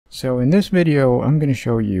So in this video, I'm going to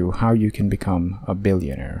show you how you can become a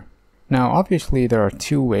billionaire. Now, obviously, there are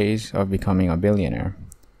two ways of becoming a billionaire.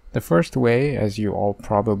 The first way, as you all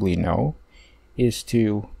probably know, is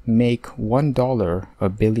to make $1 a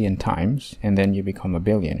billion times and then you become a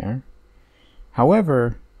billionaire.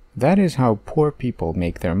 However, that is how poor people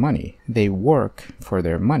make their money. They work for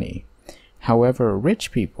their money. However,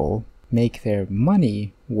 rich people make their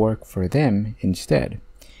money work for them instead.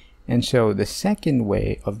 And so the second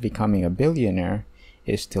way of becoming a billionaire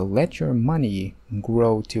is to let your money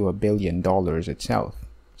grow to $1 billion itself.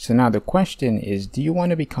 So now the question is, do you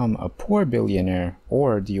want to become a poor billionaire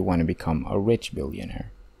or do you want to become a rich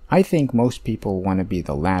billionaire? I think most people want to be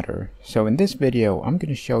the latter. So in this video, I'm going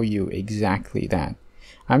to show you exactly that.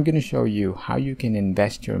 I'm going to show you how you can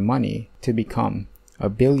invest your money to become a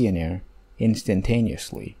billionaire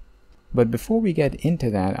instantaneously. But before we get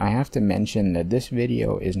into that, I have to mention that this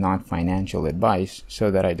video is not financial advice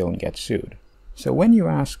so that I don't get sued. So when you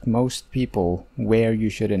ask most people where you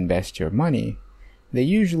should invest your money, they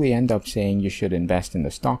usually end up saying you should invest in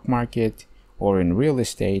the stock market or in real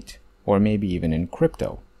estate or maybe even in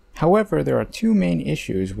crypto. However, there are two main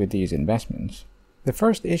issues with these investments. The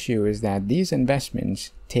first issue is that these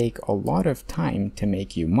investments take a lot of time to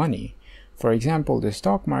make you money. For example, the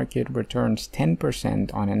stock market returns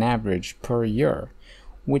 10% on an average per year,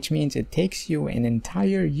 which means it takes you an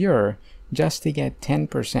entire year just to get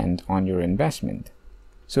 10% on your investment.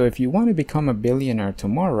 So if you want to become a billionaire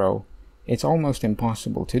tomorrow, it's almost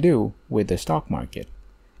impossible to do with the stock market.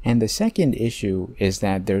 And the second issue is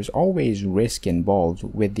that there's always risk involved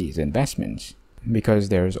with these investments, because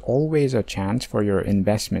there's always a chance for your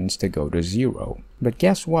investments to go to zero. But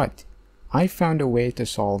guess what? I found a way to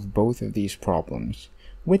solve both of these problems,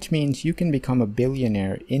 which means you can become a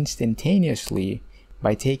billionaire instantaneously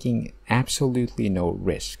by taking absolutely no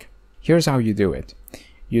risk. Here's how you do it.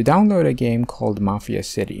 You download a game called Mafia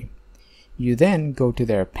City. You then go to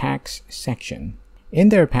their packs section. In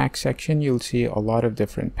their packs section, you'll see a lot of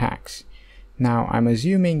different packs. Now, I'm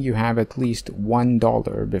assuming you have at least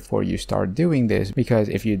 $1 before you start doing this, because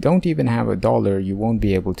if you don't even have $1, you won't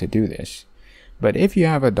be able to do this. But if you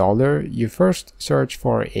have $1, you first search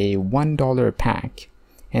for a $1 pack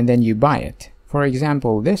and then you buy it. For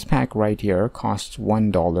example, this pack right here costs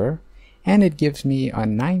 $1 and it gives me a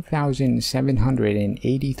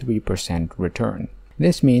 9,783% return.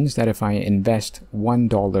 This means that if I invest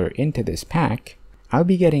 $1 into this pack, I'll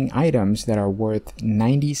be getting items that are worth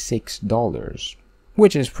 $96,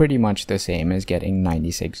 which is pretty much the same as getting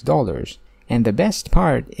 $96. And the best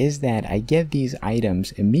part is that I get these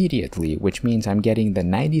items immediately, which means I'm getting the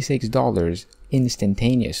 $96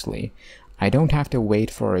 instantaneously. I don't have to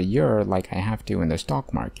wait for a year like I have to in the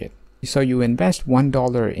stock market. So you invest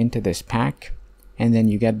 $1 into this pack, and then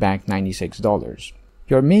you get back $96.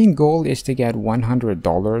 Your main goal is to get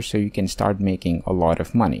 $100 so you can start making a lot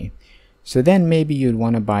of money. So then maybe you'd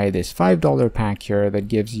want to buy this $5 pack here that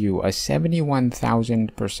gives you a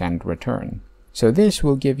 71,000% return. So this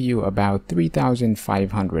will give you about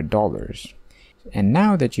 $3,500. And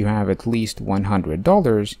now that you have at least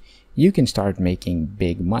 $100, you can start making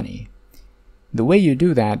big money. The way you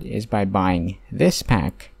do that is by buying this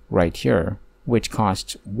pack right here, which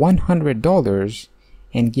costs $100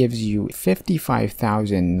 and gives you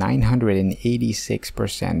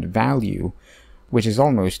 55,986% value, which is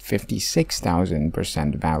almost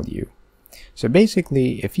 56,000% value. So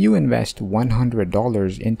basically, if you invest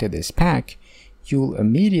 $100 into this pack, you'll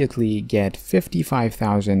immediately get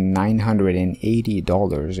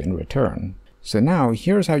 $55,980 in return. So now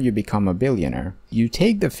here's how you become a billionaire. You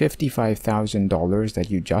take the $55,000 that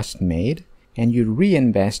you just made and you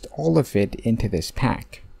reinvest all of it into this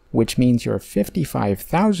pack, which means your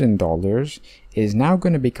 $55,000 is now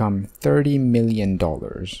going to become $30 million.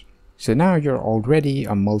 So now you're already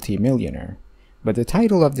a multimillionaire. But the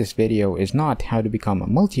title of this video is not how to become a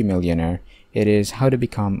multimillionaire, it is how to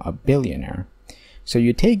become a billionaire. So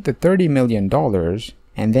you take the $30 million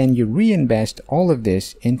and then you reinvest all of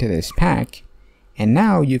this into this pack, and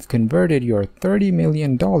now you've converted your $30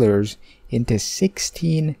 million into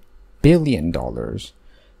 $16 billion.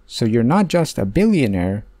 So you're not just a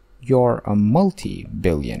billionaire, you're a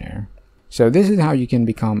multi-billionaire. So this is how you can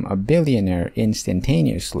become a billionaire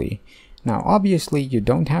instantaneously. Now obviously you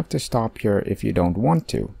don't have to stop here if you don't want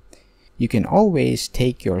to. You can always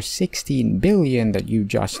take your 16 billion that you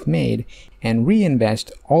just made and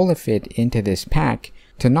reinvest all of it into this pack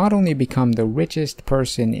to not only become the richest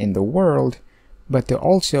person in the world, but to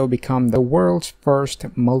also become the world's first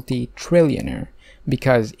multi-trillionaire.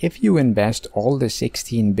 Because if you invest all the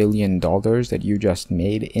 $16 billion that you just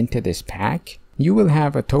made into this pack, you will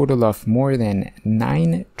have a total of more than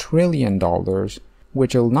 $9 trillion,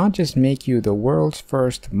 which will not just make you the world's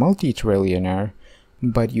first multi-trillionaire,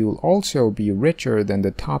 but you'll also be richer than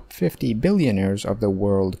the top 50 billionaires of the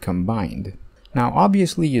world combined. Now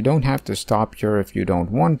obviously you don't have to stop here if you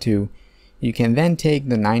don't want to. You can then take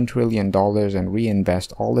the $9 trillion and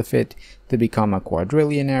reinvest all of it to become a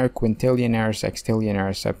quadrillionaire, quintillionaire,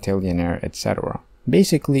 sextillionaire, septillionaire, etc.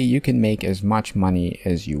 Basically, you can make as much money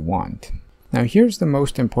as you want. Now here's the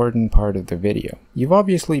most important part of the video. You've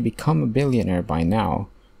obviously become a billionaire by now,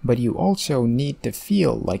 but you also need to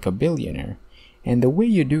feel like a billionaire. And the way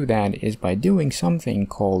you do that is by doing something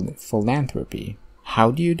called philanthropy.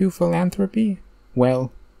 How do you do philanthropy?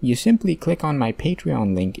 Well, you simply click on my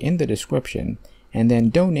Patreon link in the description and then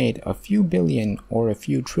donate a few billion or a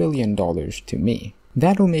few trillion dollars to me.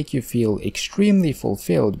 That'll make you feel extremely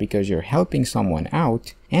fulfilled because you're helping someone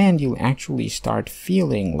out, and you'll actually start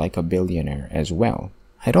feeling like a billionaire as well.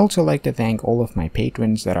 I'd also like to thank all of my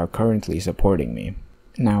patrons that are currently supporting me.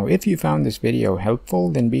 Now, if you found this video helpful,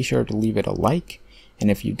 then be sure to leave it a like, and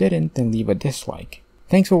if you didn't, then leave a dislike.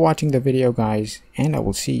 Thanks for watching the video, guys, and I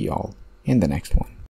will see y'all in the next one.